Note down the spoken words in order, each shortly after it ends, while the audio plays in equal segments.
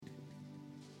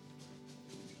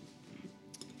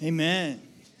Amen.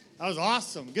 That was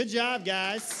awesome. Good job,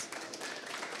 guys.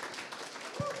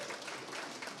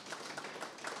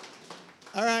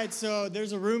 All right, so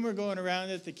there's a rumor going around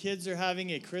that the kids are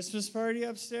having a Christmas party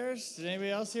upstairs. Did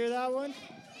anybody else hear that one?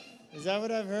 Is that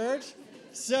what I've heard?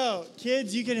 So,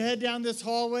 kids, you can head down this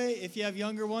hallway. If you have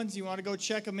younger ones, you want to go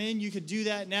check them in, you could do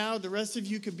that now. The rest of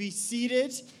you could be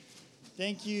seated.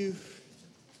 Thank you,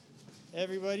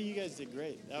 everybody. You guys did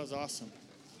great. That was awesome.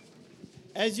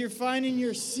 As you're finding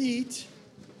your seat,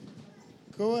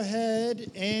 go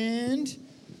ahead and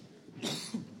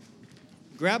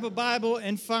grab a Bible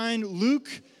and find Luke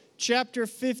chapter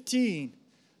 15.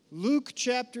 Luke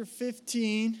chapter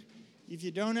 15. If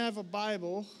you don't have a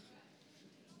Bible,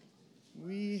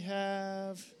 we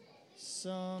have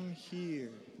some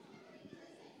here.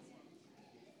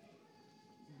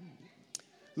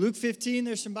 Luke 15,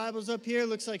 there's some Bibles up here.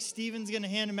 Looks like Steven's going to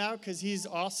hand them out because he's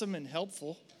awesome and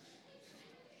helpful.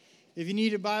 If you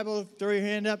need a Bible, throw your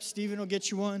hand up. Steven will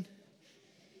get you one.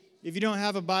 If you don't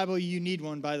have a Bible, you need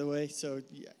one, by the way. So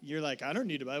you're like, I don't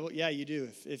need a Bible. Yeah, you do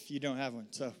if you don't have one.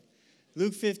 So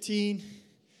Luke 15,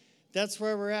 that's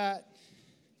where we're at.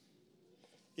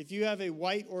 If you have a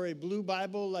white or a blue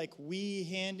Bible like we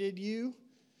handed you,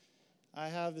 I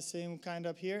have the same kind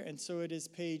up here. And so it is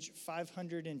page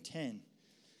 510.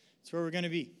 That's where we're going to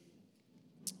be.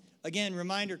 Again,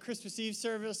 reminder, Christmas Eve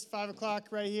service, 5 o'clock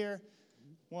right here.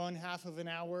 1/2 of an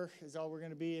hour is all we're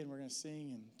going to be, and we're going to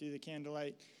sing and do the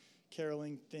candlelight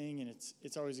caroling thing, and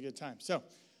it's always a good time. So,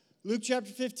 Luke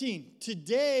chapter 15.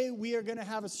 Today, we are going to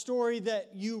have a story that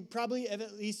you probably have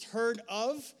at least heard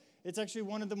of. It's actually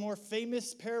one of the more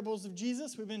famous parables of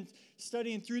Jesus. We've been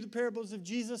studying through the parables of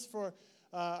Jesus for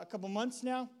a couple months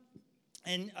now.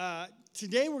 And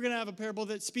today, we're going to have a parable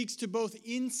that speaks to both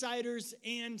insiders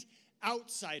and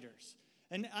outsiders.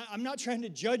 And I'm not trying to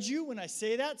judge you when I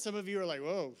say that. Some of you are like,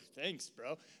 whoa, thanks,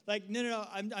 bro. Like, no.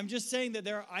 I'm just saying that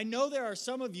I know there are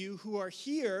some of you who are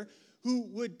here who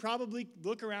would probably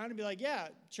look around and be like, yeah,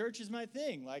 church is my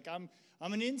thing. Like, I'm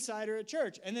an insider at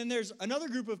church. And then there's another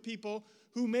group of people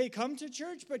who may come to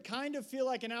church but kind of feel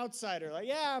like an outsider. Like,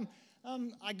 yeah,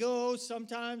 I go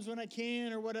sometimes when I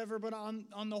can or whatever, but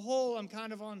on the whole, I'm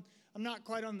not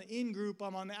quite on the in group.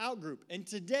 I'm on the out group. And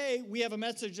today we have a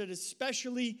message that is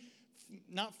specially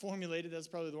not formulated, that's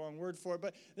probably the wrong word for it,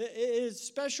 but it is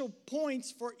special points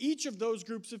for each of those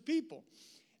groups of people.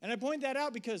 And I point that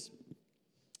out because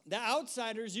the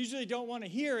outsiders usually don't want to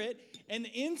hear it, and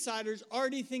the insiders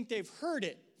already think they've heard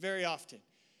it very often.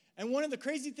 And one of the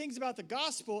crazy things about the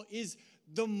gospel is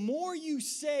the more you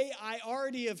say, I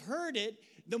already have heard it,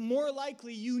 the more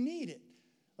likely you need it.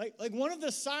 Like one of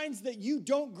the signs that you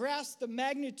don't grasp the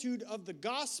magnitude of the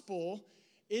gospel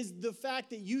is the fact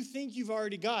that you think you've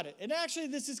already got it. And actually,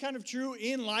 this is kind of true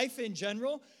in life in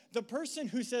general. The person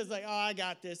who says, like, oh, I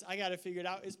got this, I got it figured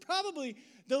out, is probably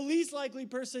the least likely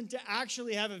person to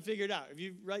actually have it figured out. If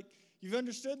you've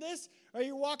understood this? Or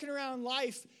you're walking around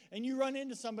life and you run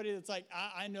into somebody that's like,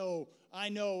 I know.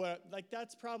 Like,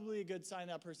 that's probably a good sign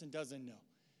that person doesn't know,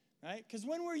 right? Because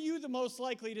when were you the most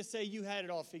likely to say you had it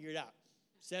all figured out?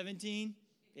 17,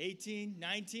 18,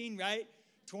 19, right?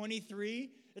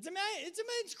 23. It's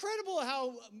incredible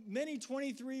how many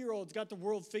 23-year-olds got the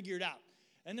world figured out.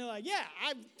 And they're like, yeah,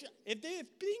 if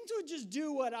things would just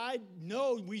do what I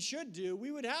know we should do, we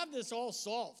would have this all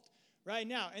solved right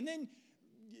now. And then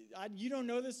you don't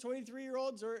know this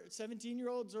 23-year-olds or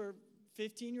 17-year-olds or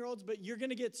 15-year-olds, but you're going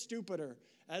to get stupider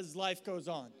as life goes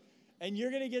on. And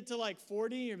you're going to get to like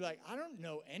 40, and you're like, I don't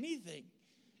know anything,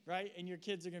 right? And your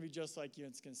kids are going to be just like you,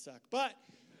 and it's going to suck. But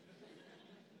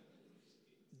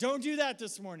don't do that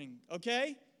this morning,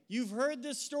 okay? You've heard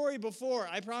this story before,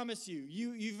 I promise you.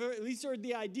 You've at least heard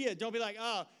the idea. Don't be like,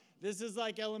 oh, this is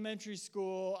like elementary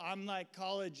school. I'm like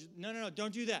college. No,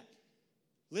 don't do that.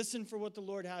 Listen for what the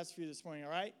Lord has for you this morning, all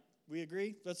right? We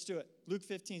agree? Let's do it. Luke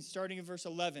 15, starting in verse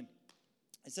 11.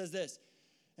 It says this,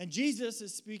 and Jesus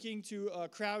is speaking to a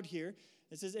crowd here.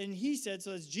 It says, and he said,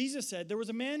 so as Jesus said, there was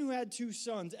a man who had 2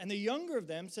 sons, and the younger of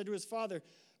them said to his father,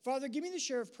 Father, give me the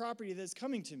share of property that is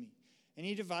coming to me. And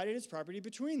he divided his property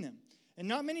between them. And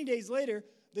not many days later,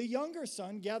 the younger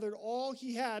son gathered all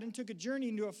he had and took a journey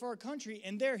into a far country,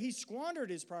 and there he squandered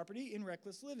his property in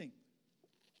reckless living.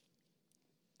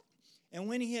 And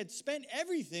when he had spent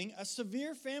everything, a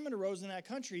severe famine arose in that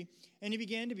country, and he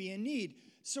began to be in need.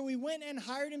 So he went and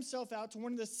hired himself out to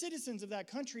one of the citizens of that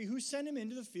country, who sent him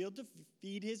into the field to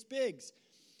feed his pigs.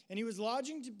 And he was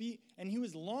longing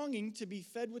to be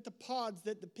fed with the pods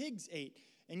that the pigs ate,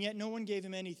 and yet no one gave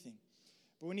him anything.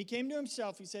 But when he came to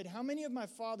himself, he said, how many of my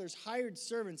father's hired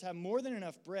servants have more than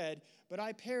enough bread, but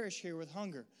I perish here with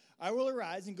hunger? I will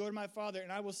arise and go to my father,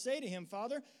 and I will say to him,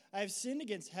 Father, I have sinned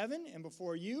against heaven and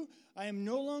before you. I am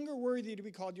no longer worthy to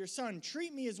be called your son.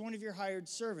 Treat me as one of your hired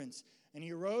servants. And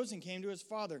he arose and came to his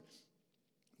father.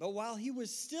 But while he was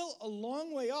still a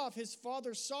long way off, his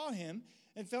father saw him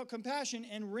and felt compassion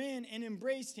and ran and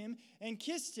embraced him and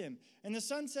kissed him. And the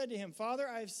son said to him, Father,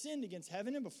 I have sinned against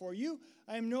heaven and before you.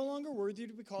 I am no longer worthy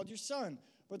to be called your son.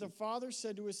 But the father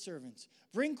said to his servants,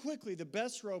 bring quickly the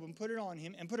best robe and put it on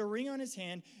him, and put a ring on his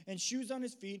hand and shoes on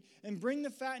his feet, and bring the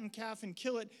fattened calf and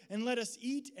kill it, and let us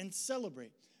eat and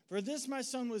celebrate. For this my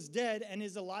son was dead and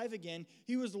is alive again.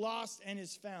 He was lost and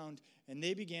is found. And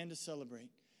they began to celebrate.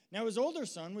 Now his older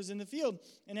son was in the field,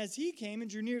 and as he came and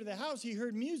drew near to the house, he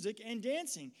heard music and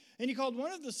dancing. And he called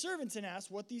one of the servants and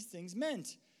asked what these things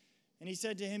meant. And he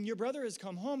said to him, your brother has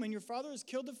come home, and your father has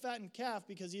killed the fattened calf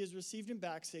because he has received him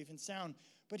back safe and sound.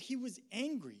 But he was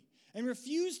angry and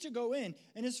refused to go in.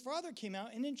 And his father came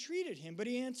out and entreated him. But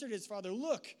he answered his father,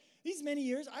 look, these many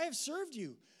years I have served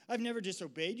you. I've never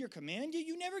disobeyed your command, yet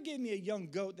you never gave me a young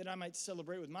goat that I might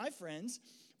celebrate with my friends.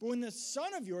 But when the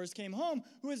son of yours came home,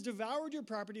 who has devoured your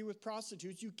property with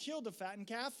prostitutes, you killed the fattened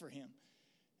calf for him.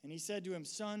 And he said to him,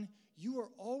 son, you are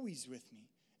always with me,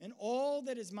 and all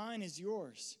that is mine is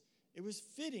yours. It was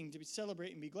fitting to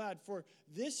celebrate and be glad, for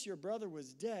this your brother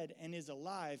was dead and is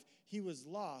alive. He was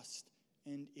lost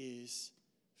and is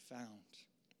found.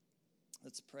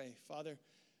 Let's pray. Father,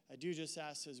 I do just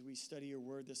ask as we study your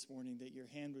word this morning that your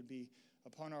hand would be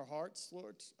upon our hearts,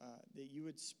 Lord, that you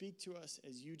would speak to us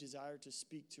as you desire to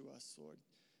speak to us, Lord.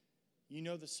 You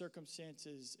know the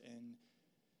circumstances and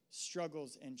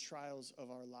struggles and trials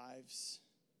of our lives.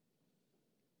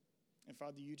 And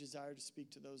Father, you desire to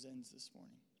speak to those ends this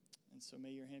morning. And so may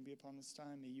your hand be upon this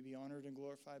time. May you be honored and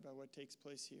glorified by what takes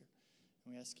place here.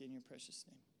 And we ask it in your precious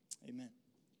name. Amen.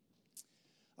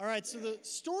 All right, so the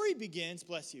story begins,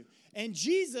 bless you, and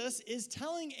Jesus is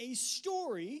telling a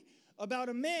story about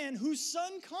a man whose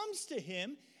son comes to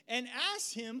him and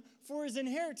asks him for his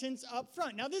inheritance up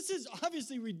front. Now, this is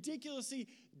obviously ridiculously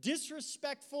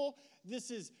disrespectful.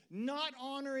 This is not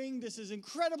honoring. This is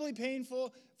incredibly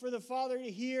painful for the father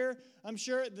to hear. I'm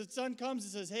sure the son comes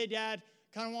and says, hey, Dad,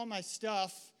 kind of want my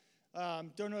stuff.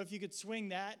 Don't know if you could swing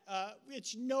that.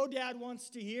 Which no dad wants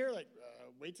to hear. Like,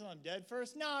 wait till I'm dead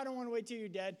first? No, I don't want to wait till you're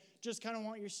dead. Just kind of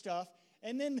want your stuff.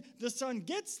 And then the son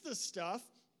gets the stuff.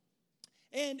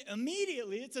 And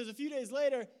immediately, it says a few days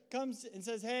later, comes and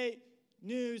says, hey,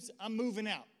 news, I'm moving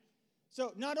out.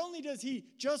 So not only does he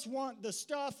just want the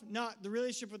stuff, not the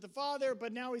relationship with the father,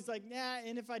 but now he's like, nah,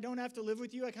 and if I don't have to live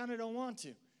with you, I kind of don't want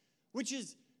to. Which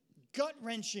is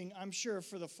gut-wrenching, I'm sure,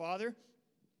 for the father.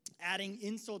 Adding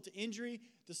insult to injury,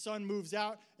 the son moves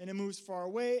out and it moves far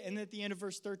away. And at the end of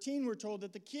verse 13, we're told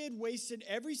that the kid wasted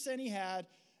every cent he had.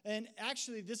 And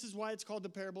actually, this is why it's called the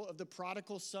parable of the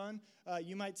prodigal son.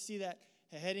 You might see that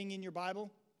heading in your Bible,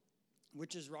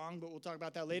 which is wrong, but we'll talk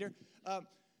about that later.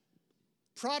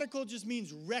 Prodigal just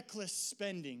means reckless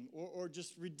spending or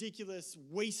just ridiculous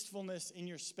wastefulness in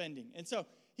your spending. And so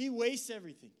he wastes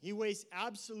everything. He wastes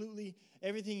absolutely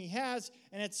everything he has.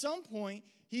 And at some point,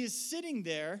 he is sitting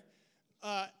there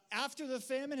after the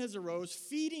famine has arose,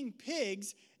 feeding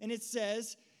pigs, and it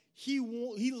says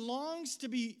he longs to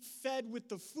be fed with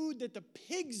the food that the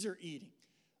pigs are eating.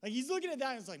 Like he's looking at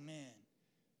that and it's like, man,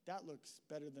 that looks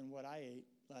better than what I ate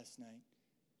last night.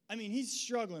 I mean, he's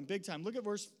struggling big time. Look at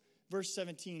verse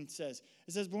 17 says.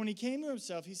 It says, but when he came to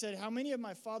himself, he said, how many of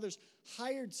my father's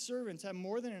hired servants have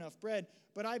more than enough bread,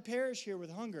 but I perish here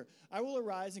with hunger? I will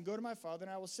arise and go to my father,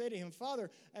 and I will say to him, Father,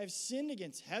 I have sinned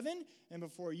against heaven and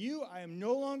before you. I am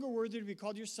no longer worthy to be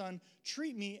called your son.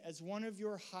 Treat me as one of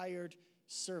your hired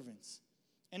servants.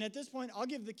 And at this point, I'll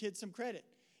give the kid some credit.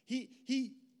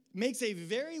 He makes a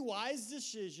very wise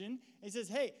decision. He says,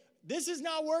 hey, this is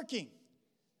not working.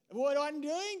 What I'm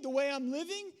doing, the way I'm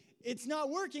living, it's not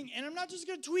working. And I'm not just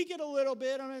going to tweak it a little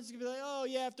bit. I'm not just going to be like, oh,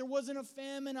 yeah, if there wasn't a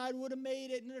famine, I would have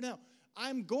made it. No.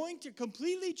 I'm going to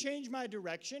completely change my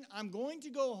direction. I'm going to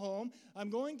go home. I'm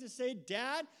going to say,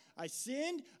 Dad, I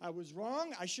sinned. I was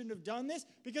wrong. I shouldn't have done this.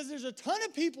 Because there's a ton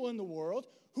of people in the world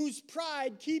whose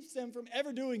pride keeps them from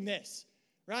ever doing this,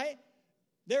 right?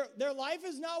 Their life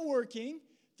is not working.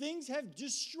 Things have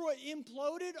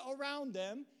imploded around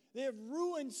them. They have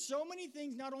ruined so many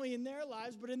things, not only in their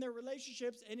lives, but in their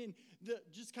relationships, and in the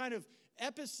just kind of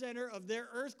epicenter of their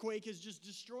earthquake is just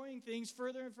destroying things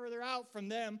further and further out from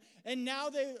them. And now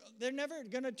they're never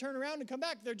going to turn around and come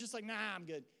back. They're just like, nah, I'm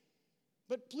good.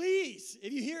 But please,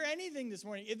 if you hear anything this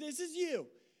morning, if this is you,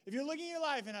 if you're looking at your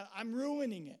life and I'm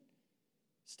ruining it,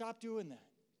 stop doing that.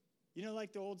 You know,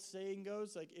 like the old saying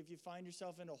goes, like if you find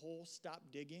yourself in a hole, stop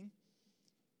digging.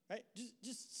 Right?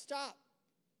 Just stop.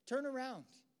 Turn around.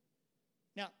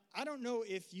 Now, I don't know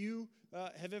if you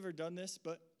have ever done this,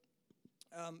 but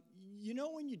you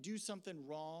know when you do something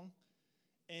wrong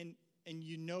and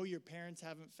you know your parents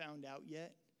haven't found out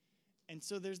yet? And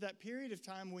so there's that period of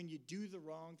time when you do the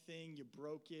wrong thing, you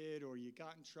broke it, or you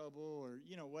got in trouble, or,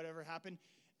 whatever happened.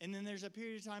 And then there's a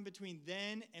period of time between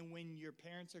then and when your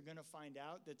parents are going to find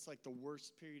out. That's like the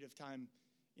worst period of time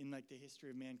in like the history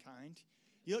of mankind.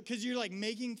 Because you're like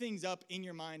making things up in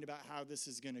your mind about how this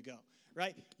is going to go,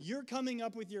 right? You're coming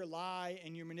up with your lie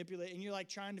and you're manipulating, and you're like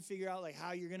trying to figure out like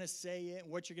how you're going to say it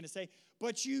and what you're going to say.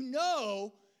 But you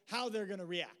know how they're going to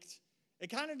react. It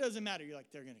kind of doesn't matter. You're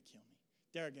like, they're going to kill me.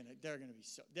 They're gonna be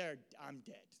I'm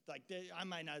dead. Like I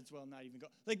might not as well not even go.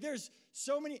 Like there's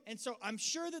so many, and so I'm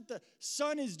sure that the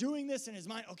son is doing this in his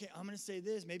mind. Okay, I'm gonna say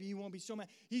this. Maybe he won't be so mad.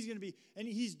 And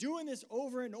he's doing this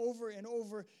over and over and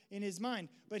over in his mind.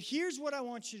 But here's what I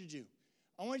want you to do.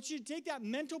 I want you to take that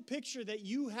mental picture that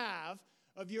you have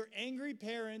of your angry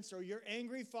parents or your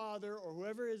angry father or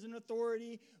whoever is in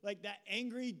authority, like that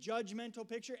angry judgmental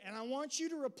picture, and I want you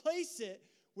to replace it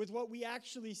with what we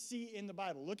actually see in the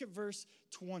Bible. Look at verse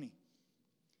 20.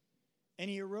 And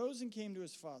he arose and came to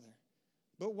his father.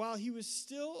 But while he was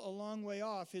still a long way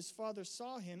off, his father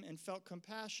saw him and felt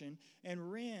compassion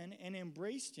and ran and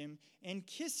embraced him and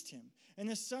kissed him. And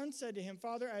the son said to him,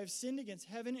 Father, I have sinned against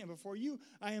heaven and before you.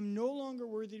 I am no longer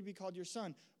worthy to be called your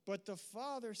son. But the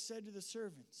father said to the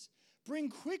servants, Bring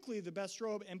quickly the best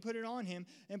robe and put it on him,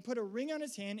 and put a ring on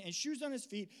his hand and shoes on his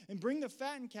feet, and bring the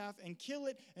fattened calf and kill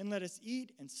it, and let us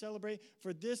eat and celebrate.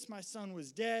 For this my son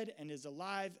was dead and is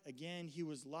alive again. He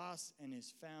was lost and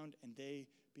is found. And they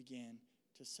began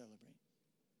to celebrate.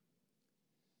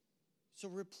 So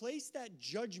replace that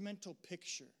judgmental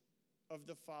picture of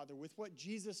the father with what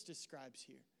Jesus describes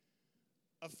here.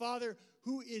 A father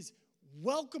who is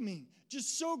welcoming,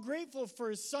 just so grateful for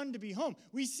his son to be home.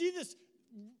 We see this.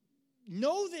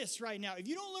 Know this right now. If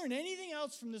you don't learn anything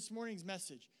else from this morning's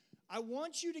message, I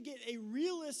want you to get a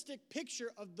realistic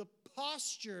picture of the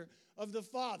posture of the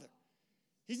father.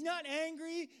 He's not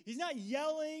angry. He's not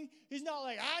yelling. He's not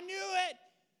like, I knew it.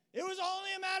 It was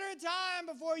only a matter of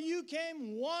time before you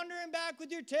came wandering back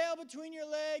with your tail between your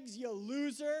legs, you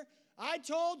loser. I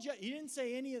told you. He didn't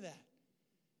say any of that.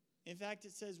 In fact,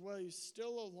 it says, well, he was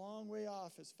still a long way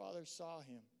off. His father saw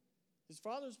him. His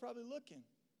father was probably looking.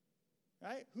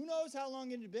 Right? Who knows how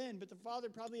long it had been, but the father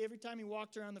probably every time he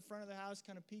walked around the front of the house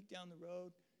kind of peeked down the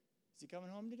road. Is he coming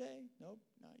home today? Nope,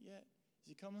 not yet. Is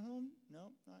he coming home?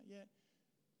 Nope, not yet.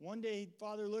 One day,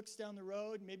 father looks down the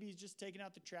road. Maybe he's just taking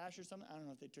out the trash or something. I don't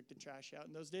know if they took the trash out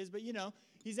in those days, but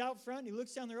he's out front. He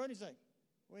looks down the road and he's like,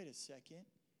 wait a second.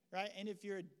 Right? And if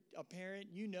you're a parent,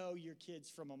 you know your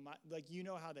kids you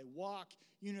know how they walk.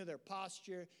 You know their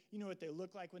posture. You know what they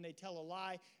look like when they tell a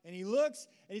lie. And he looks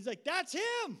and he's like, that's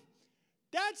him.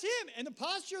 That's him. And the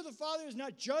posture of the father is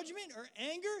not judgment or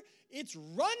anger. It's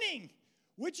running,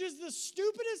 which is the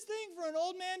stupidest thing for an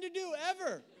old man to do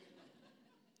ever.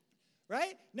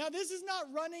 Right? Now, this is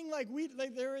not running like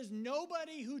there is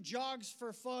nobody who jogs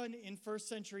for fun in first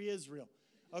century Israel.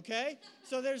 Okay?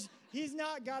 So he's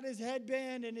not got his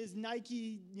headband and his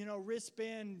Nike,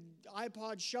 wristband,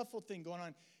 iPod shuffle thing going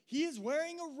on. He is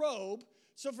wearing a robe.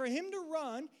 So for him to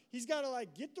run, he's got to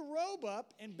get the robe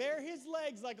up and bare his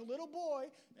legs like a little boy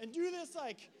and do this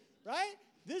right?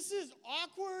 This is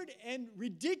awkward and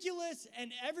ridiculous,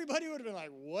 and everybody would have been like,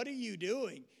 what are you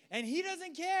doing? And he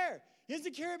doesn't care. He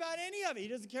doesn't care about any of it. He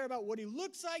doesn't care about what he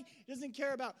looks like. He doesn't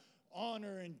care about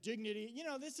honor and dignity.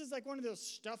 This is like one of those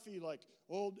stuffy,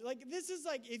 old, this is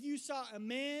like if you saw a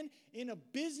man in a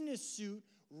business suit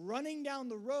running down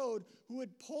the road who had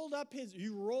rolled up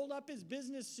his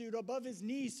business suit above his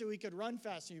knees so he could run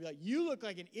faster. You'd be like, you look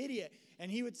like an idiot. And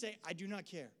he would say, I do not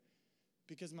care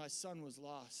because my son was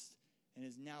lost and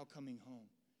is now coming home.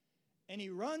 And he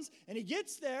runs and he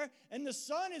gets there and the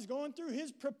son is going through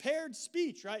his prepared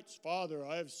speech, right? Father,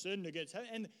 I have sinned against heaven.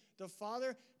 And the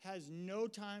father has no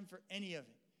time for any of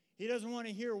it. He doesn't want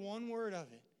to hear one word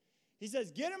of it. He says,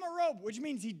 get him a robe, which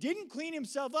means he didn't clean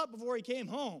himself up before he came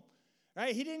home.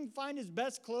 Right? He didn't find his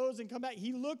best clothes and come back.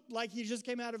 He looked like he just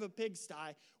came out of a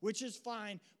pigsty, which is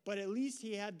fine. But at least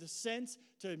he had the sense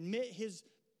to admit his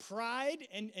pride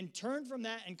and turn from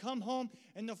that and come home.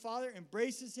 And the father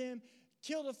embraces him,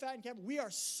 killed a fattened calf. We are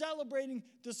celebrating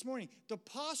this morning. The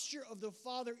posture of the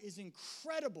father is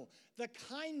incredible. The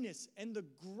kindness and the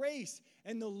grace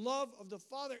and the love of the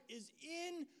father is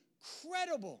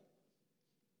incredible.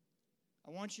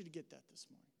 I want you to get that this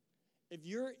morning. if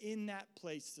you're in that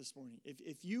place this morning,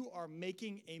 if you are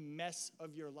making a mess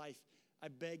of your life, I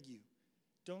beg you,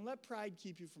 don't let pride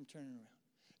keep you from turning around.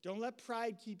 Don't let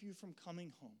pride keep you from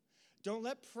coming home. Don't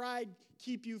let pride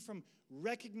keep you from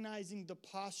recognizing the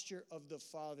posture of the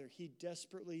Father. He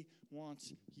desperately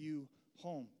wants you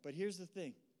home. But here's the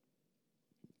thing.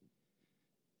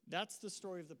 That's the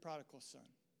story of the prodigal son.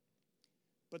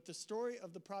 But the story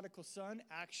of the prodigal son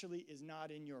actually is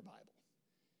not in your Bible.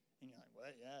 And you're like,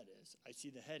 well, yeah, it is. I see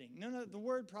the heading. No, the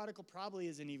word prodigal probably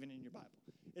isn't even in your Bible.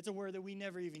 It's a word that we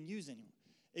never even use anymore.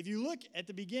 If you look at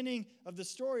the beginning of the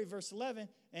story, verse 11,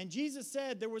 and Jesus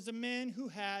said there was a man who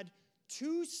had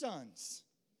 2 sons.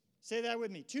 Say that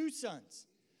with me, 2 sons.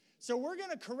 So we're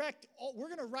going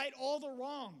to right all the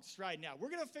wrongs right now. We're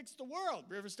going to fix the world,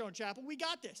 Riverstone Chapel. We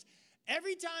got this.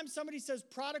 Every time somebody says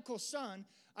prodigal son,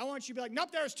 I want you to be like,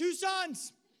 nope, there's 2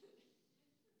 sons.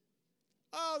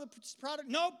 Oh, the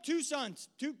prodigal, nope, 2 sons.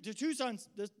 Two sons.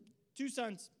 2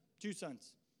 sons. 2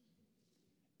 sons.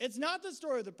 It's not the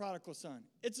story of the prodigal son.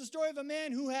 It's the story of a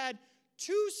man who had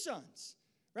 2 sons,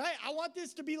 right? I want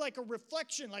this to be like a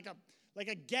reflection, like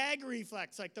a gag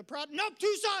reflex, like nope,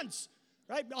 2 sons,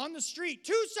 right? On the street,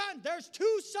 2 sons. There's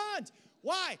 2 sons.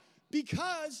 Why?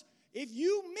 Because if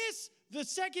you miss the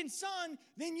second son,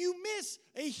 then you miss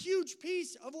a huge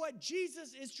piece of what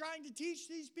Jesus is trying to teach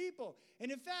these people.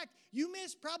 And in fact, you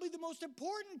miss probably the most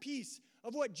important piece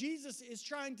of what Jesus is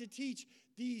trying to teach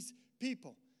these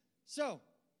people. So,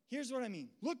 here's what I mean.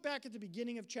 Look back at the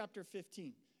beginning of chapter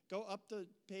 15. Go up the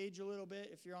page a little bit.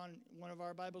 If you're on one of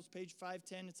our Bibles, page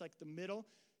 510, it's like the middle.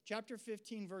 Chapter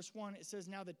 15, verse 1, it says,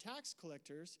 now the tax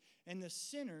collectors and the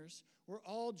sinners were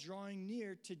all drawing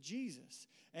near to Jesus.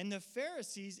 And the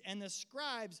Pharisees and the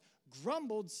scribes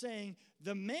grumbled, saying,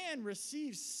 the man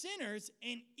receives sinners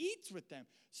and eats with them.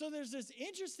 So there's this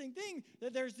interesting thing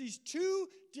that there's these 2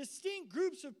 distinct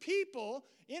groups of people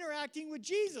interacting with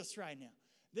Jesus right now.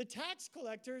 The tax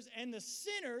collectors and the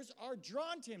sinners are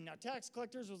drawn to him. Now, tax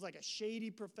collectors was like a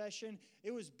shady profession.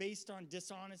 It was based on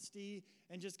dishonesty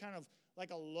and just kind of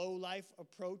like a low-life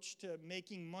approach to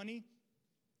making money.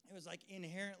 It was like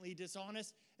inherently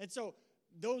dishonest. And so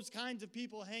those kinds of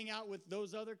people hang out with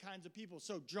those other kinds of people.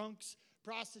 So drunks,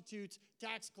 prostitutes,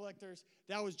 tax collectors,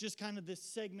 that was just kind of this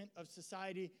segment of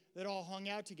society that all hung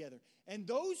out together. And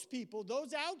those people,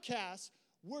 those outcasts,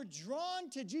 were drawn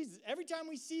to Jesus. Every time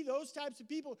we see those types of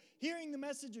people hearing the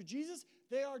message of Jesus,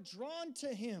 they are drawn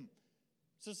to him.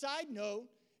 So side note,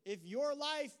 if your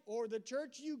life or the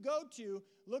church you go to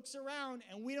looks around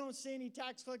and we don't see any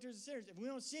tax collectors and sinners, if we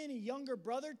don't see any younger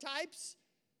brother types,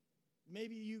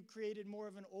 maybe you created more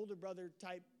of an older brother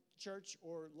type church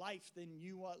or life than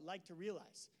you like to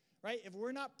realize. Right? If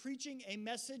we're not preaching a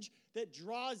message that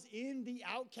draws in the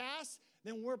outcasts,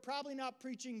 then we're probably not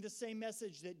preaching the same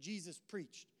message that Jesus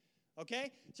preached.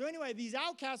 Okay? So anyway, these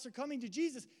outcasts are coming to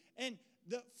Jesus, and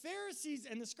the Pharisees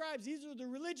and the scribes, these are the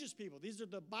religious people. These are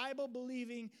the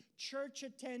Bible-believing,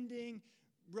 church-attending,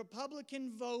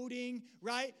 Republican voting,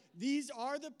 right? These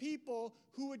are the people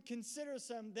who would consider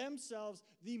themselves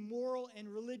the moral and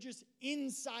religious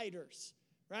insiders,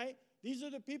 right? These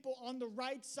are the people on the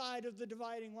right side of the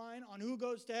dividing line on who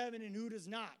goes to heaven and who does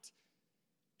not.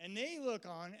 And they look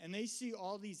on and they see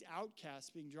all these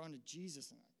outcasts being drawn to Jesus.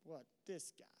 And like, what?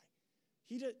 This guy.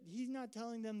 He's not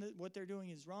telling them that what they're doing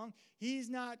is wrong. He's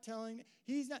not.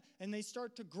 And they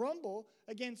start to grumble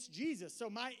against Jesus.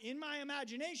 So in my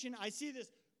imagination, I see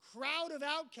this crowd of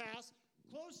outcasts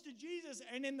close to Jesus.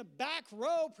 And in the back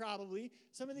row, probably,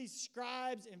 some of these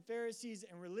scribes and Pharisees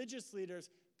and religious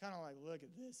leaders kind of like, look at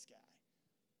this guy.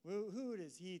 Who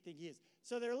does he think he is?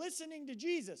 So they're listening to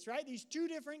Jesus, right? These 2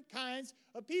 different kinds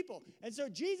of people. And so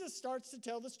Jesus starts to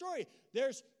tell the story.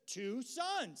 There's 2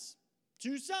 sons.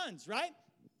 2 sons, right?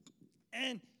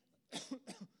 And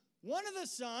one of the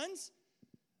sons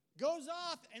goes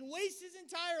off and wastes his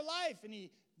entire life. And he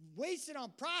wastes it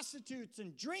on prostitutes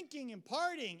and drinking and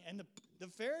partying. And the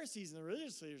Pharisees and the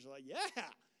religious leaders are like, yeah.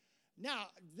 Now,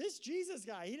 this Jesus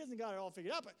guy, he doesn't got it all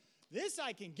figured out, but this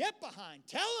I can get behind.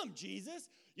 Tell him, Jesus,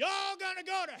 y'all gonna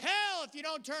go to hell if you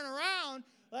don't turn around.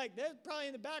 Like, they're probably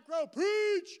in the back row,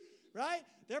 preach, right?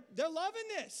 They're loving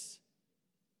this.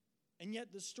 And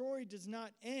yet the story does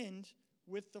not end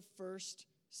with the first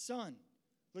son.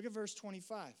 Look at verse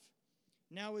 25.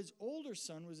 Now his older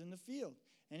son was in the field.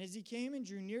 And as he came and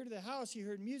drew near to the house, he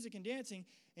heard music and dancing.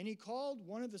 And he called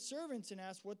one of the servants and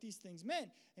asked what these things meant.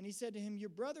 And he said to him, your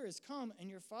brother has come, and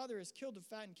your father has killed a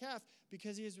fattened calf,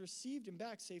 because he has received him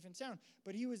back safe and sound.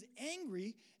 But he was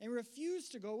angry and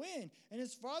refused to go in. And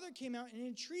his father came out and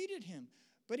entreated him.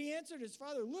 But he answered his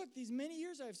father, look, these many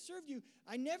years I have served you,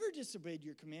 I never disobeyed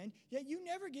your command, yet you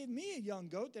never gave me a young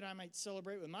goat that I might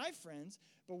celebrate with my friends.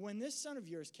 But when this son of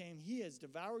yours came, he has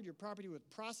devoured your property with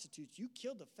prostitutes. You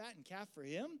killed the fattened calf for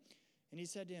him? And he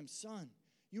said to him, son,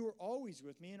 you were always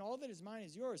with me, and all that is mine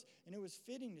is yours. And it was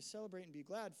fitting to celebrate and be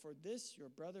glad, for this your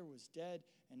brother was dead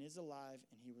and is alive,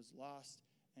 and he was lost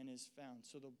and is found.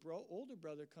 So the older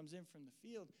brother comes in from the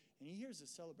field, and he hears the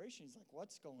celebration. He's like,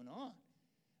 what's going on?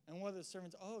 And one of the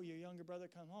servants, oh, your younger brother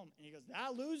come home. And he goes,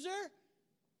 that loser?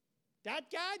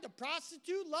 That guy, the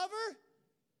prostitute lover?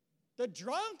 The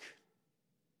drunk?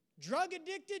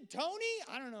 Drug-addicted Tony?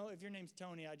 I don't know if your name's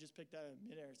Tony. I just picked that in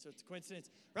midair, so it's a coincidence,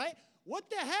 right?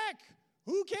 What the heck?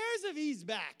 Who cares if he's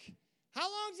back? How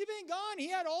long's he been gone? He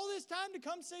had all this time to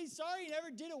come say sorry. He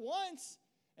never did it once.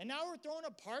 And now we're throwing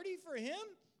a party for him?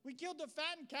 We killed the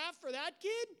fattened calf for that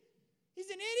kid?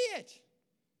 He's an idiot.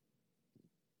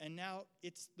 And now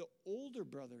it's the older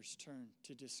brother's turn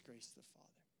to disgrace the father.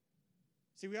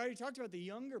 See, we already talked about the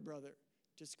younger brother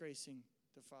disgracing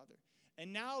the father.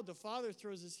 And now the father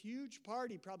throws this huge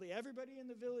party. Probably everybody in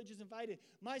the village is invited.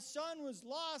 My son was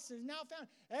lost and is now found.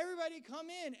 Everybody come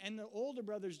in. And the older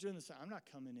brother's doing this. I'm not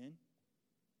coming in.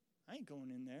 I ain't going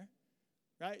in there.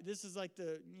 Right? This is like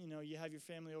you have your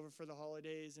family over for the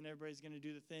holidays and everybody's going to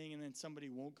do the thing and then somebody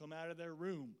won't come out of their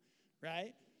room.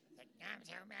 Right? Like, I'm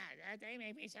so mad. They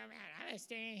make me so mad. I'm going to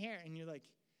stay in here. And you're like,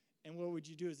 and what would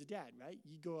you do as a dad, right?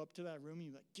 You go up to that room and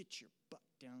you're like, get your butt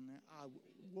down there. I'll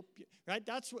whoop you. Right?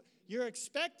 That's what you're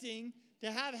expecting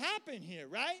to have happen here,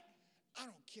 right? I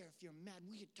don't care if you're mad.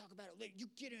 We can talk about it later. You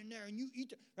get in there and you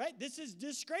eat. Right? This is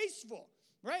disgraceful.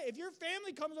 Right? If your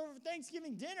family comes over for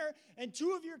Thanksgiving dinner and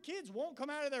two of your kids won't come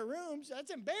out of their rooms,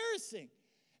 that's embarrassing.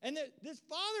 And this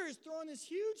father is throwing this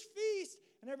huge feast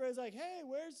and everybody's like, hey,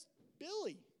 where's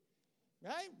Billy?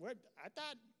 Right? I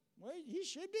thought, he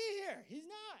should be here. He's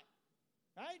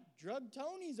not. Right? Drug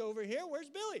Tony's over here. Where's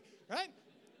Billy? Right?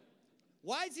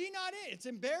 Why is he not in? It's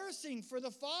embarrassing for the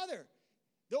father.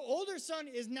 The older son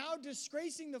is now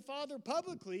disgracing the father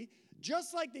publicly,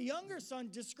 just like the younger son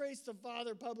disgraced the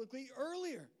father publicly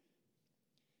earlier.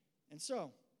 And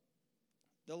so,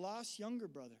 the lost younger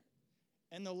brother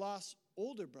and the lost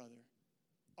older brother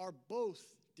are both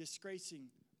disgracing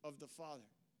of the father.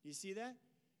 Do you see that?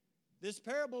 This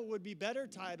parable would be better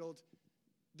titled,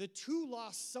 The Two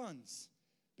Lost Sons,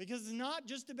 because it's not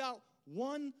just about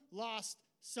one lost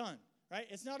son, right?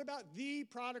 It's not about the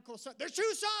prodigal son. There's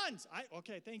two sons.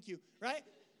 Okay, thank you, right?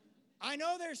 I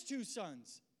know there's two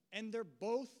sons, and they're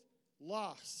both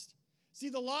lost. See,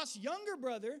 the lost younger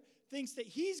brother thinks that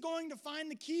he's going to find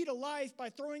the key to life by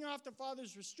throwing off the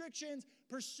father's restrictions,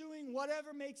 pursuing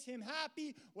whatever makes him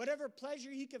happy, whatever pleasure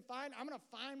he can find. I'm going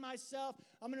to find myself.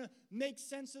 I'm going to make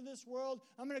sense of this world.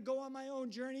 I'm going to go on my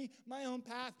own journey, my own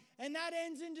path. And that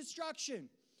ends in destruction.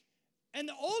 And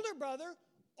the older brother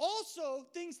also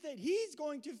thinks that he's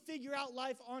going to figure out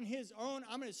life on his own.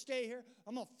 I'm going to stay here.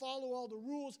 I'm going to follow all the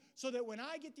rules so that when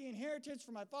I get the inheritance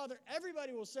from my father,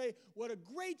 everybody will say what a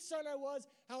great son I was,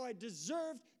 how I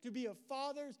deserved to be a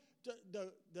father's,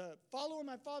 the follow in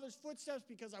my father's footsteps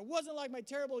because I wasn't like my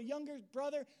terrible younger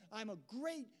brother. I'm a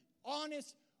great,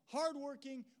 honest,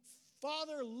 hardworking,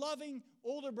 father-loving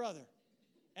older brother.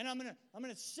 And I'm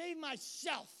going to save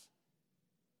myself.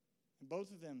 And both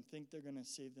of them think they're going to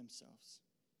save themselves.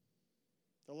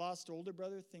 The lost older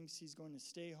brother thinks he's going to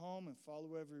stay home and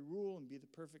follow every rule and be the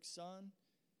perfect son.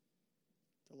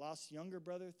 The lost younger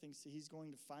brother thinks that he's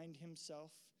going to find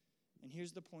himself. And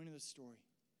here's the point of the story.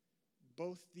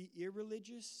 Both the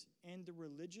irreligious and the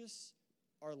religious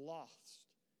are lost.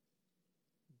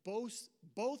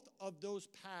 Both of those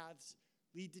paths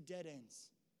lead to dead ends.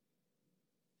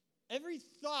 Every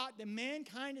thought that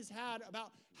mankind has had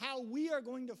about how we are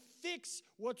going to fix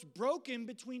what's broken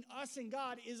between us and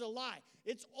God is a lie.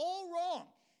 It's all wrong.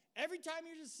 Every time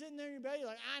you're just sitting there in your bed, you're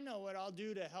like, I know what I'll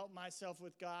do to help myself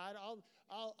with God.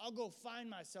 I'll go find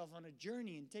myself on a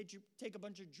journey and take a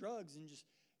bunch of drugs and just,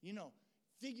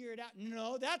 figure it out.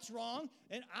 No, that's wrong.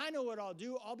 And I know what I'll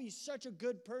do. I'll be such a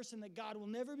good person that God will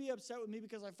never be upset with me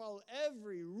because I follow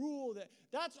every rule.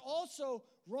 That's also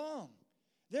wrong.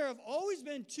 There have always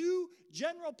been two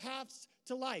general paths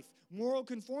to life, moral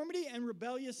conformity and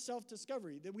rebellious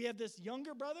self-discovery. That we have this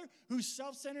younger brother whose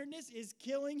self-centeredness is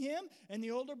killing him, and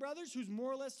the older brothers whose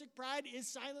moralistic pride is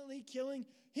silently killing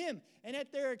him. And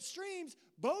at their extremes,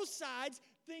 both sides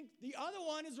think the other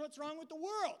one is what's wrong with the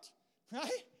world, right?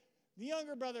 The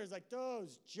younger brother is like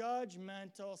those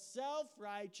judgmental,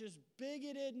 self-righteous,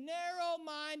 bigoted,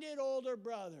 narrow-minded older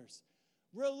brothers.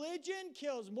 Religion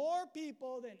kills more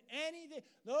people than anything.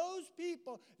 Those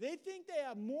people, they think they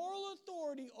have moral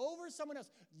authority over someone else.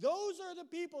 Those are the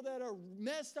people that are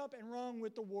messed up and wrong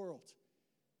with the world.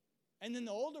 And then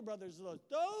the older brothers are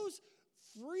those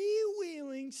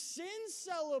freewheeling,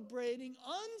 sin-celebrating,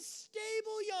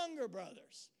 unstable younger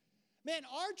brothers. Man,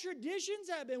 our traditions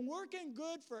have been working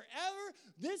good forever.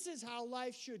 This is how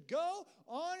life should go.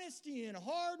 Honesty and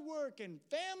hard work and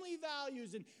family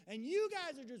values. And you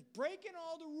guys are just breaking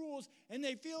all the rules, and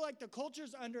they feel like the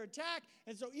culture's under attack.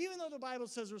 And so even though the Bible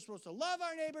says we're supposed to love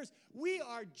our neighbors, we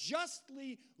are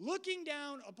justly looking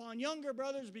down upon younger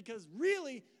brothers because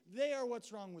really they are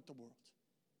what's wrong with the world.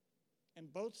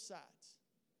 And both sides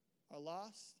are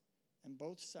lost, and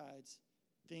both sides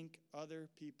think other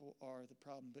people are the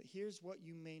problem. But here's what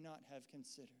you may not have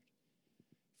considered.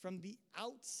 From the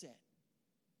outset,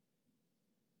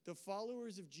 the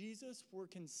followers of Jesus were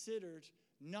considered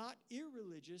not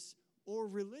irreligious or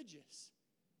religious,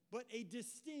 but a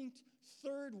distinct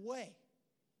third way,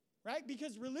 right?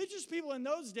 Because religious people in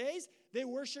those days, they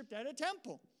worshiped at a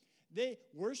temple. They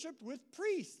worshiped with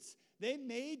priests. They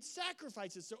made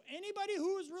sacrifices. So anybody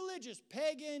who was religious,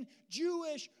 pagan,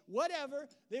 Jewish, whatever,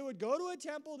 they would go to a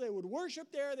temple, they would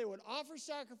worship there, they would offer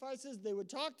sacrifices, they would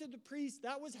talk to the priest.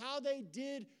 That was how they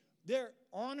did their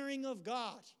honoring of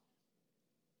God.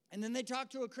 And then they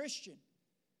talked to a Christian.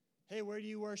 Hey, where do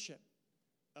you worship?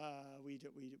 We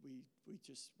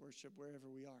just worship wherever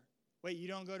we are. Wait, you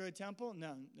don't go to a temple?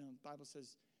 No, the Bible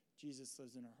says Jesus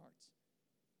lives in our hearts.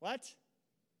 What?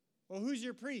 Well, who's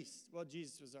your priest? Well,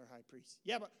 Jesus was our high priest.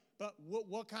 Yeah, but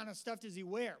what kind of stuff does he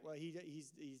wear? Well, he's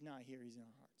not here. He's in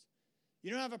our hearts.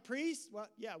 You don't have a priest? Well,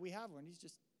 yeah, we have one. He's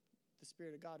just the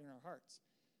Spirit of God in our hearts.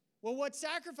 Well, what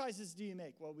sacrifices do you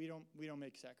make? Well, we don't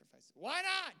make sacrifices. Why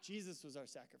not? Jesus was our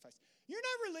sacrifice. You're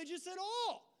not religious at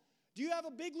all. Do you have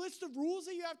a big list of rules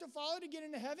that you have to follow to get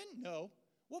into heaven? No.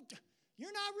 Well,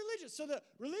 you're not religious. So the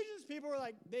religious people were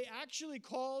like, they actually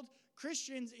called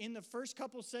Christians in the first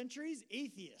couple centuries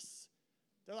atheists.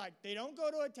 They're like, they don't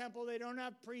go to a temple, they don't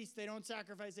have priests, they don't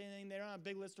sacrifice anything, they don't have a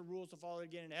big list of rules to follow to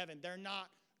get into heaven. They're not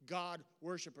God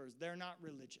worshipers. They're not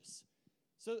religious.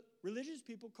 So religious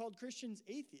people called Christians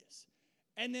atheists.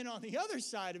 And then on the other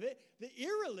side of it, the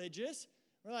irreligious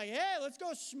were like, hey, let's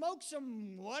go smoke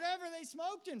some whatever they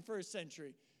smoked in first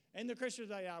century. And the Christians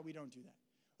were like, we don't do that.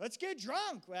 Let's get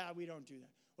drunk. Well, we don't do that.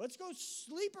 Let's go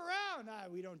sleep around.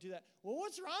 We don't do that. Well,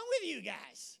 what's wrong with you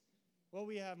guys? Well,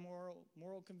 we have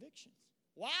moral convictions.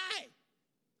 Why?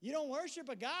 You don't worship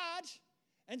a God.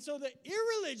 And so the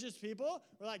irreligious people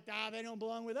were like, they don't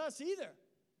belong with us either.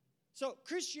 So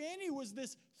Christianity was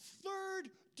this third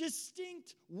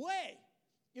distinct way.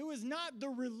 It was not the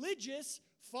religious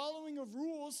following of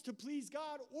rules to please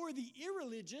God or the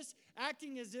irreligious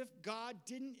acting as if God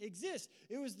didn't exist.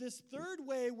 It was this third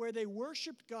way where they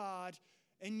worshiped God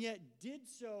and yet did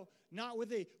so not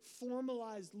with a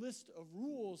formalized list of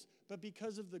rules, but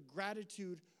because of the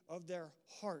gratitude of their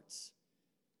hearts.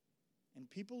 And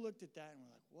people looked at that and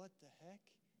were like, what the heck?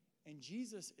 And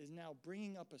Jesus is now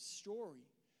bringing up a story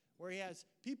where he has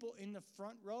people in the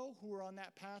front row who are on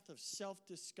that path of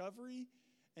self-discovery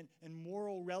and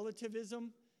moral relativism.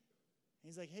 And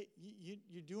he's like, hey,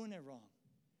 you're doing it wrong.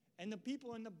 And the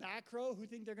people in the back row who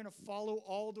think they're going to follow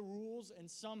all the rules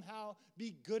and somehow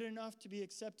be good enough to be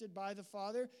accepted by the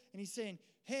Father. And he's saying,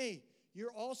 hey,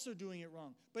 you're also doing it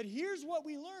wrong. But here's what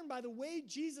we learn by the way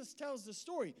Jesus tells the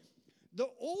story. The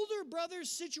older brother's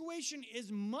situation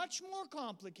is much more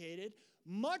complicated,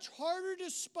 much harder to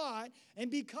spot,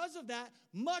 and because of that,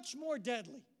 much more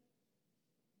deadly.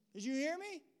 Did you hear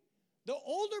me? The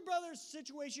older brother's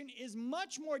situation is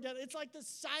much more deadly. It's like the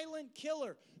silent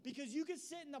killer because you could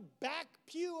sit in the back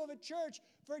pew of a church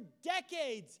for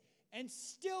decades and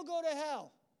still go to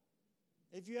hell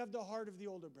if you have the heart of the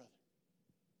older brother.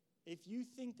 If you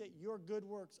think that your good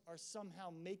works are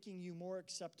somehow making you more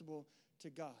acceptable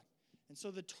to God. And so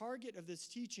the target of this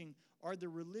teaching are the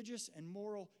religious and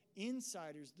moral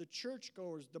insiders, the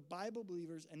churchgoers, the Bible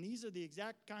believers, and these are the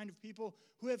exact kind of people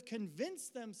who have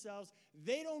convinced themselves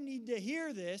they don't need to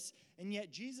hear this, and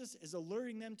yet Jesus is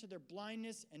alerting them to their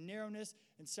blindness and narrowness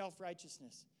and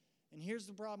self-righteousness. And here's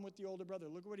the problem with the older brother.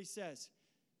 Look at what he says.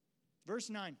 Verse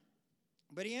 9.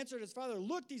 But he answered his father,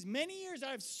 look, these many years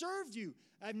I have served you.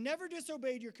 I have never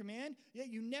disobeyed your command, yet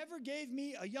you never gave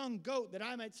me a young goat that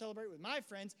I might celebrate with my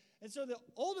friends. And so the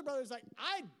older brother's like,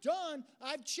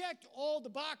 I've checked all the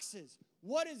boxes.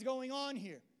 What is going on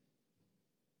here?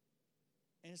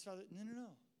 And his father,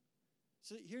 no.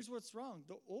 So here's what's wrong.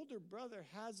 The older brother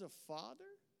has a father,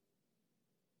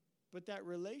 but that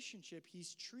relationship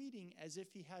he's treating as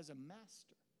if he has a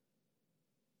master.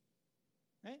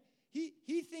 Right?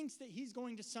 He thinks that he's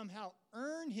going to somehow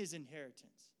earn his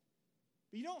inheritance.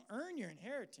 But you don't earn your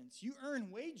inheritance. You earn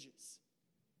wages.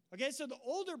 Okay, so the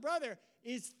older brother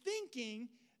is thinking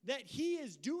that he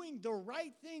is doing the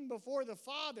right thing before the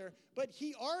father, but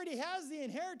he already has the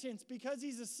inheritance because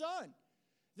he's a son.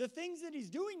 The things that he's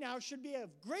doing now should be of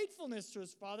gratefulness to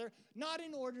his father, not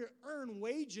in order to earn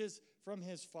wages from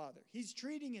his father. He's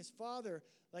treating his father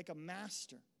like a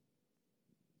master.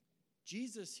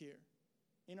 Jesus here,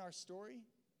 in our story,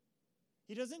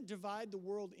 he doesn't divide the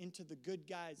world into the good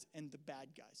guys and the bad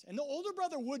guys. And the older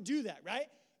brother would do that, right?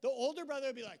 The older brother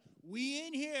would be like, we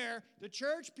in here, the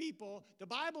church people, the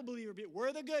Bible believer people,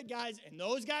 we're the good guys, and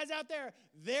those guys out there,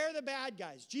 they're the bad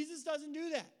guys. Jesus doesn't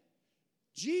do that.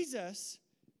 Jesus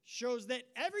shows that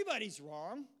everybody's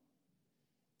wrong,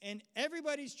 and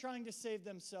everybody's trying to save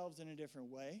themselves in a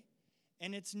different way,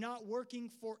 and it's not working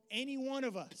for any one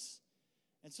of us.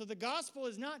 And so the gospel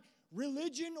is not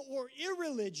religion or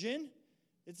irreligion.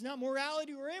 It's not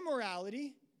morality or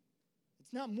immorality.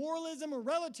 It's not moralism or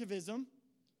relativism.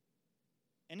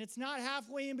 And it's not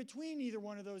halfway in between either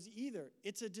one of those either.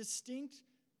 It's a distinct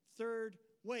third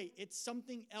way. It's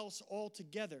something else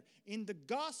altogether. In the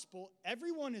gospel,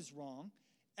 everyone is wrong,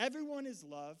 everyone is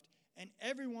loved, and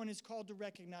everyone is called to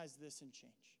recognize this and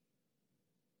change.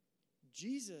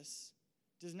 Jesus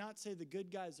does not say the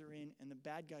good guys are in and the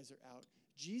bad guys are out.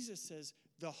 Jesus says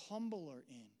the humble are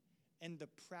in and the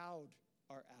proud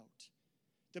are out.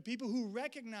 The people who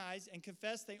recognize and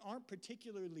confess they aren't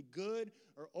particularly good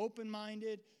or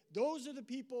open-minded, those are the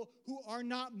people who are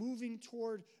not moving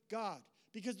toward God.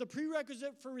 Because the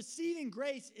prerequisite for receiving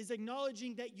grace is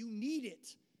acknowledging that you need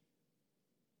it.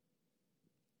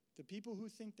 The people who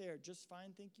think they are just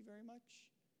fine, thank you very much,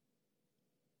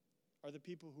 are the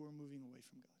people who are moving away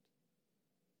from God.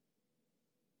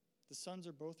 The sons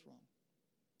are both wrong.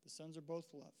 The sons are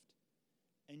both loved.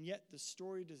 And yet the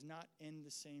story does not end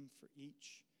the same for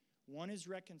each. One is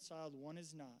reconciled, one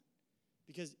is not.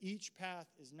 Because each path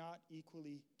is not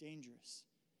equally dangerous.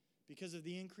 Because of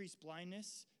the increased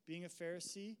blindness, being a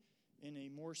Pharisee in a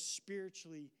more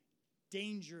spiritually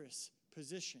dangerous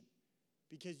position.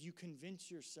 Because you convince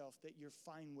yourself that you're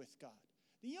fine with God.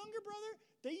 The younger brother,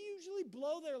 they usually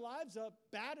blow their lives up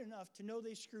bad enough to know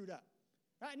they screwed up.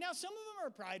 Right? Now, some of them are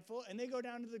prideful, and they go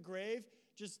down to the grave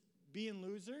just being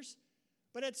losers.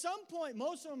 But at some point,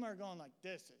 most of them are going like,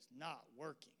 this is not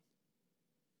working.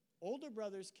 Older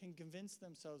brothers can convince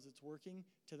themselves it's working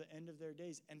to the end of their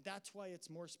days. And that's why it's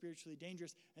more spiritually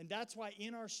dangerous. And that's why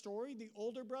in our story, the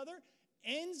older brother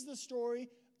ends the story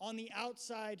on the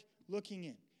outside looking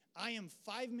in. I am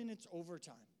 5 minutes over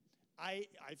time. I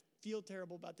feel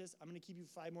terrible about this. I'm going to keep you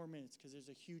 5 more minutes because there's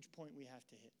a huge point we have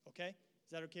to hit. Okay?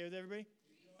 Is that okay with everybody?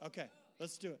 Okay,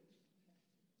 let's do it.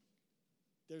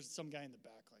 There's some guy in the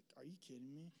back like, are you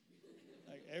kidding me?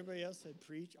 Like everybody else said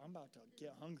preach. I'm about to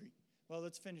get hungry. Well,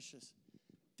 let's finish this.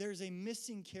 There's a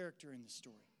missing character in the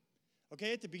story.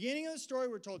 Okay, at the beginning of the story,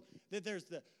 we're told that there's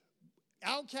the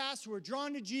outcasts who are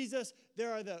drawn to Jesus.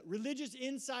 There are the religious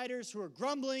insiders who are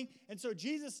grumbling. And so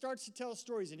Jesus starts to tell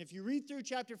stories. And if you read through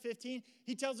chapter 15,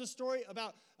 he tells a story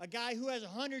about a guy who has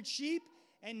 100 sheep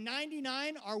and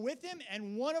 99 are with him,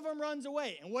 and one of them runs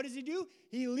away. And what does he do?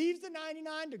 He leaves the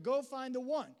 99 to go find the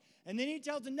one. And then he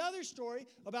tells another story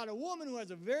about a woman who has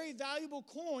a very valuable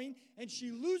coin, and she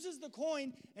loses the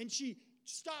coin, and she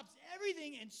stops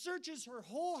everything and searches her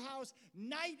whole house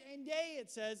night and day, it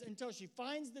says, until she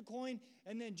finds the coin.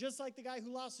 And then just like the guy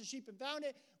who lost the sheep and found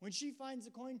it, when she finds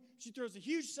the coin, she throws a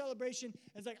huge celebration.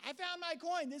 And it's like, I found my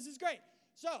coin. This is great.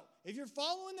 So if you're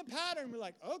following the pattern, we're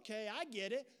like, okay, I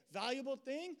get it. Valuable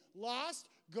thing, lost,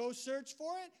 go search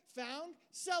for it, found,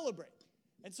 celebrate.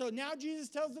 And so now Jesus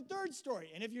tells the third story.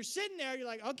 And if you're sitting there, you're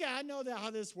like, okay, I know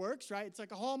how this works, right? It's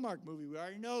like a Hallmark movie. We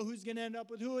already know who's going to end up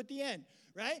with who at the end,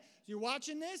 right? So you're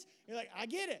watching this. You're like, I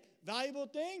get it. Valuable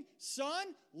thing,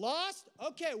 son, lost.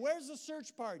 Okay, where's the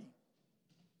search party?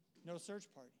 No search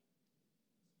party.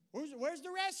 Where's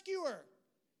the rescuer?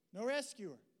 No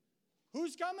rescuer.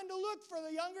 Who's coming to look for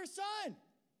the younger son?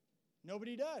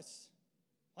 Nobody does.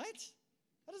 What?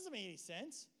 That doesn't make any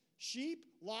sense. Sheep,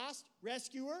 lost,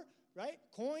 rescuer, right?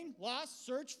 Coin, lost,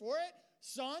 search for it.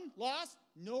 Son, lost,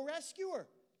 no rescuer.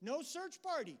 No search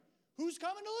party. Who's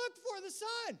coming to look for the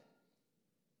son?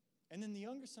 And then the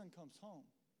younger son comes home.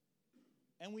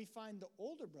 And we find the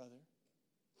older brother,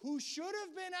 who should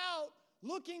have been out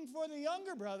looking for the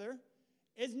younger brother,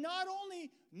 is not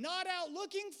only not out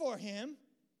looking for him,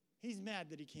 he's mad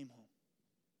that he came home.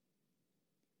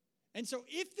 And so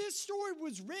if this story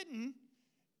was written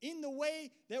in the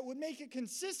way that would make it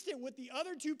consistent with the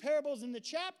other two parables in the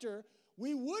chapter,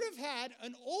 we would have had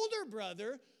an older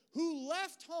brother who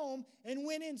left home and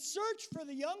went in search for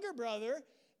the younger brother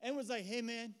and was like, hey,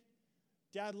 man,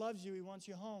 Dad loves you. He wants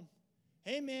you home.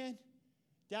 Hey, man,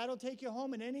 Dad will take you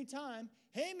home at any time.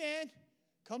 Hey, man,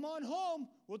 come on home.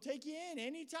 We'll take you in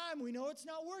anytime. We know it's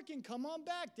not working. Come on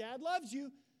back. Dad loves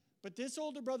you. But this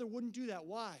older brother wouldn't do that.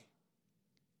 Why?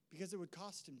 Because it would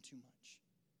cost him too much.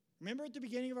 Remember at the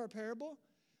beginning of our parable?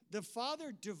 The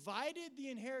father divided the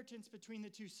inheritance between the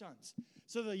two sons.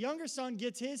 So the younger son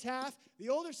gets his half. The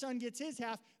older son gets his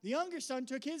half. The younger son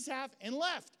took his half and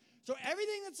left. So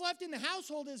everything that's left in the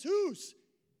household is whose?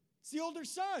 It's the older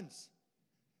son's.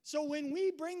 So when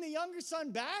we bring the younger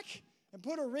son back and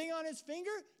put a ring on his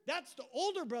finger, that's the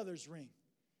older brother's ring.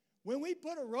 When we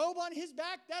put a robe on his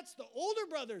back, that's the older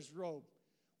brother's robe.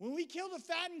 When we kill the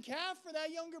fattened calf for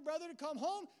that younger brother to come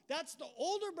home, that's the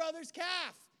older brother's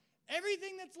calf.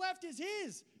 Everything that's left is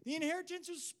his. The inheritance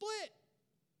was split.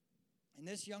 And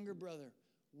this younger brother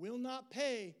will not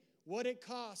pay what it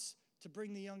costs to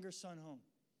bring the younger son home.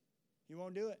 He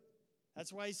won't do it.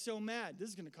 That's why he's so mad. This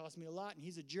is going to cost me a lot, and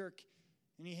he's a jerk.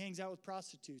 And he hangs out with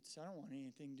prostitutes. I don't want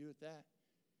anything to do with that.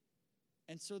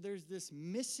 And so there's this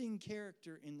missing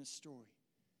character in the story.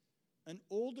 An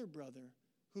older brother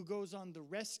who goes on the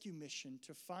rescue mission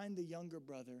to find the younger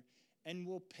brother and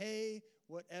will pay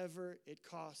whatever it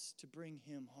costs to bring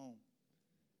him home.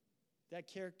 That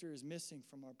character is missing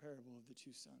from our parable of the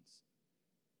two sons.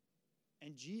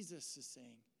 And Jesus is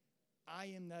saying, I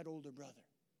am that older brother.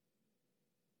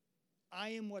 I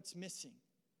am what's missing.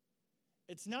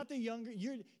 It's not the younger.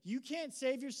 You can't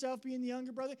save yourself being the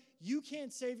younger brother. You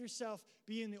can't save yourself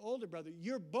being the older brother.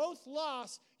 You're both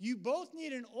lost. You both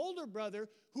need an older brother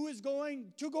who is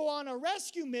going to go on a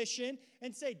rescue mission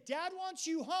and say, Dad wants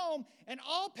you home, and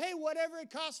I'll pay whatever it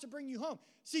costs to bring you home.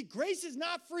 See, grace is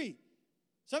not free.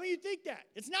 Some of you think that.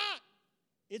 It's not.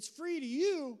 It's free to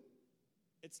you.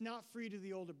 It's not free to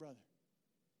the older brother.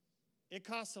 It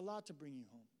costs a lot to bring you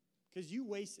home. Because you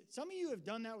wasted. Some of you have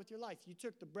done that with your life. You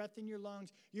took the breath in your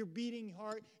lungs, your beating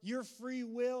heart, your free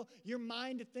will, your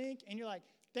mind to think, and you're like,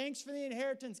 thanks for the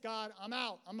inheritance, God. I'm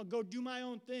out. I'm going to go do my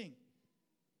own thing.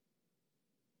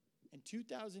 And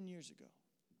 2,000 years ago,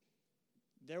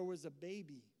 there was a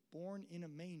baby born in a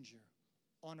manger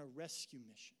on a rescue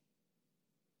mission.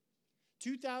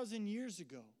 2,000 years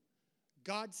ago,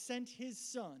 God sent his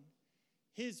son,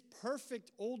 his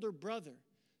perfect older brother,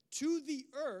 to the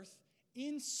earth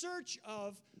in search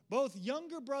of both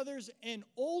younger brothers and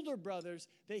older brothers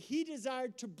that he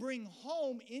desired to bring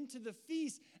home into the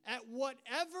feast at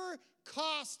whatever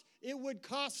cost it would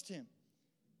cost him.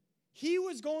 He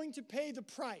was going to pay the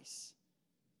price.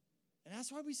 And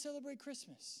that's why we celebrate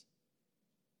Christmas.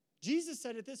 Jesus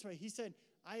said it this way. He said,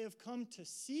 I have come to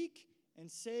seek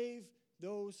and save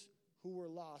those who were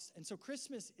lost. And so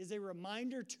Christmas is a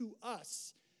reminder to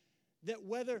us that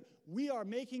whether we are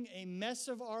making a mess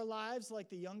of our lives like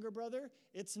the younger brother,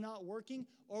 it's not working,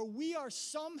 or we are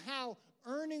somehow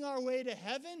earning our way to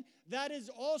heaven, that is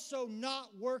also not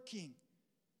working.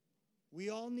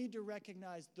 We all need to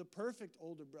recognize the perfect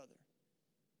older brother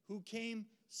who came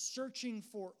searching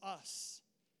for us.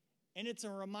 And it's a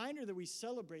reminder that we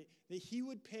celebrate that he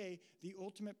would pay the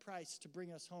ultimate price to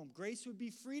bring us home. Grace would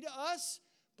be free to us,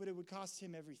 but it would cost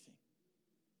him everything.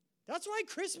 That's why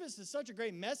Christmas is such a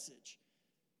great message,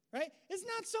 right? It's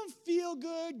not some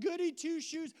feel-good, goody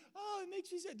two-shoes. Oh, it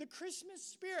makes me sad. The Christmas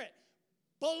spirit.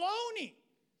 Baloney.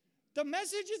 The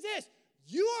message is this.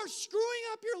 You are screwing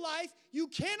up your life. You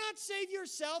cannot save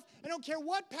yourself. I don't care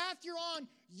what path you're on.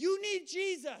 You need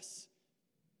Jesus.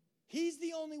 He's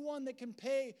the only one that can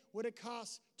pay what it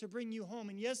costs to bring you home.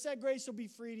 And yes, that grace will be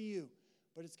free to you,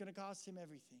 but it's going to cost him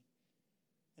everything.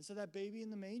 And so that baby in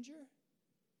the manger,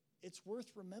 it's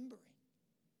worth remembering.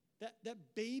 That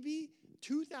baby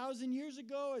 2,000 years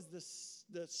ago, as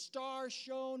the star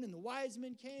shone and the wise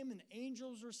men came and the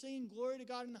angels were singing glory to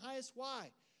God in the highest. Why?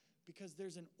 Because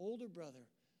there's an older brother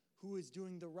who is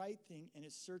doing the right thing and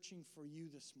is searching for you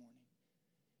this morning.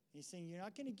 He's saying you're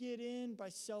not going to get in by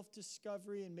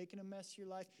self-discovery and making a mess of your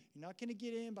life. You're not going to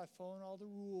get in by following all the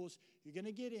rules. You're going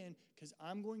to get in because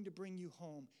I'm going to bring you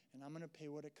home and I'm going to pay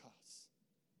what it costs.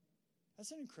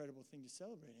 That's an incredible thing to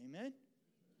celebrate. Amen?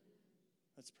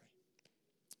 Let's pray.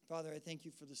 Father, I thank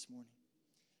you for this morning.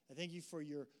 I thank you for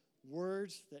your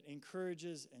words that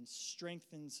encourages and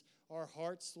strengthens our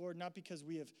hearts, Lord, not because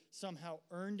we have somehow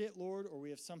earned it, Lord, or we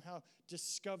have somehow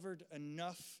discovered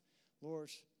enough, Lord,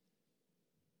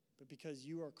 but because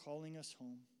you are calling us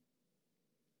home,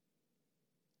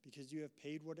 because you have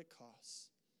paid what it costs.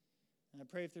 And I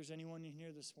pray if there's anyone in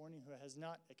here this morning who has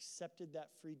not accepted that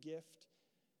free gift,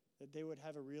 that they would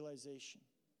have a realization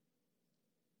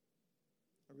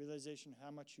realization of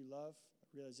how much you love,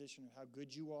 a realization of how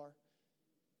good you are.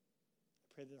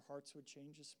 I pray that their hearts would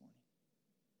change this morning.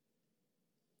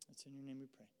 It's in your name we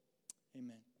pray.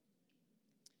 Amen.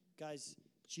 Guys,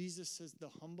 Jesus says the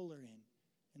humble are in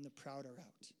and the proud are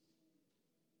out.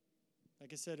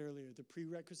 Like I said earlier, the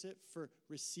prerequisite for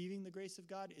receiving the grace of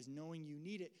God is knowing you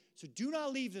need it. So do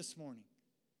not leave this morning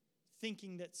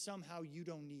thinking that somehow you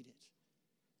don't need it.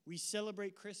 We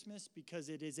celebrate Christmas because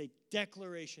it is a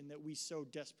declaration that we so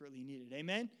desperately need it.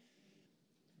 Amen?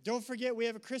 Don't forget, we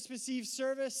have a Christmas Eve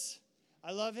service.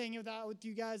 I love hanging out with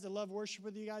you guys. I love worship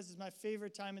with you guys. It's my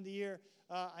favorite time of the year.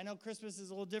 I know Christmas is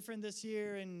a little different this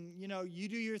year, and, you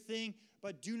do your thing.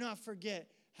 But do not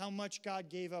forget how much God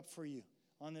gave up for you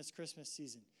on this Christmas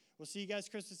season. We'll see you guys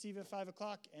Christmas Eve at 5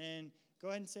 o'clock, and go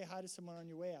ahead and say hi to someone on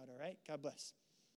your way out, all right? God bless.